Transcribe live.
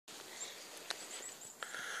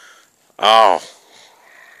Oh.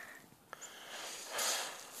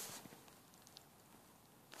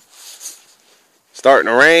 Starting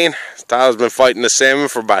to rain. Tyler's been fighting the salmon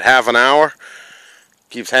for about half an hour.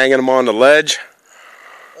 Keeps hanging them on the ledge.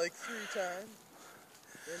 Like 3 times.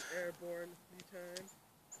 Then airborne 3 times.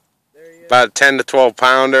 There he is. About a 10 to 12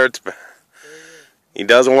 pounder. He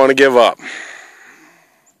doesn't want to give up. Jeez,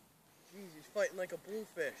 he's fighting like a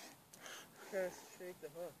bluefish. Trying to shake the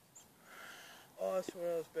hook. Oh, it's one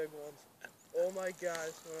of those big ones. Oh my god,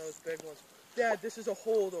 it's one of those big ones. Dad, this is a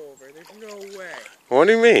holdover. There's no way. What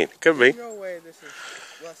do you mean? Could be. There's no way this is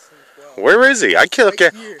less than 12. Where is he? I can't Right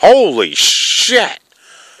get. here. Holy shit!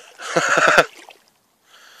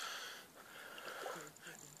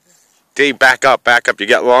 D, back up, back up. You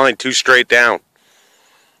got line 2 straight down.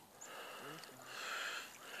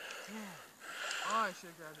 Oh, I should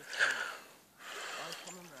have grabbed this thing. I was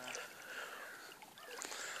coming back.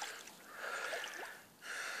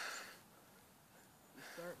 He's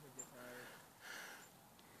starting to get tired.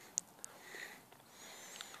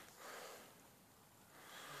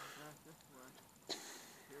 Back this way.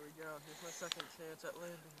 Here we go. Here's my second chance at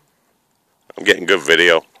landing. I'm getting good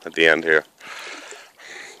video at the end here.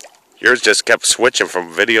 Yours just kept switching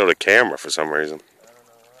from video to camera for some reason. I don't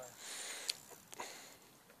know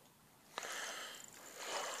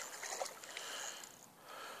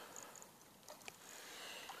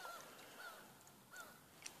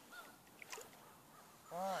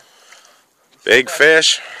why. Big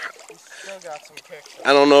fish. He's still got some kicks.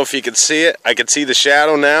 I don't know if you can see it. I can see the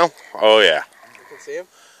shadow now. Oh yeah. You can see him?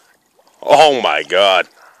 Oh my god.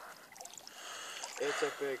 It's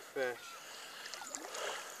a big fish.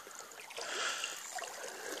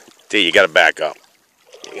 D, you gotta back up.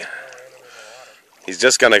 Yeah. He's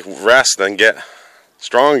just gonna rest and get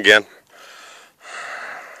strong again.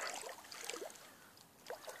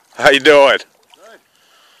 How you doing? Good.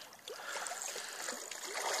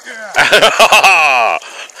 Yeah. I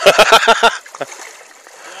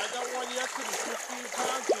got one yet to the 15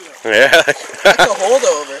 pounds here. Yeah. That's a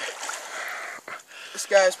holdover. This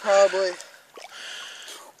guy's probably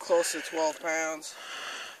close to 12 pounds.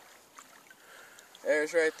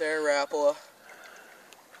 There's right there, Rapala.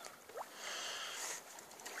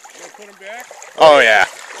 You want to put him back? Oh yeah.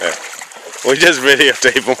 Yeah. We just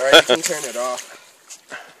videotaped him. Alright, you can turn it off.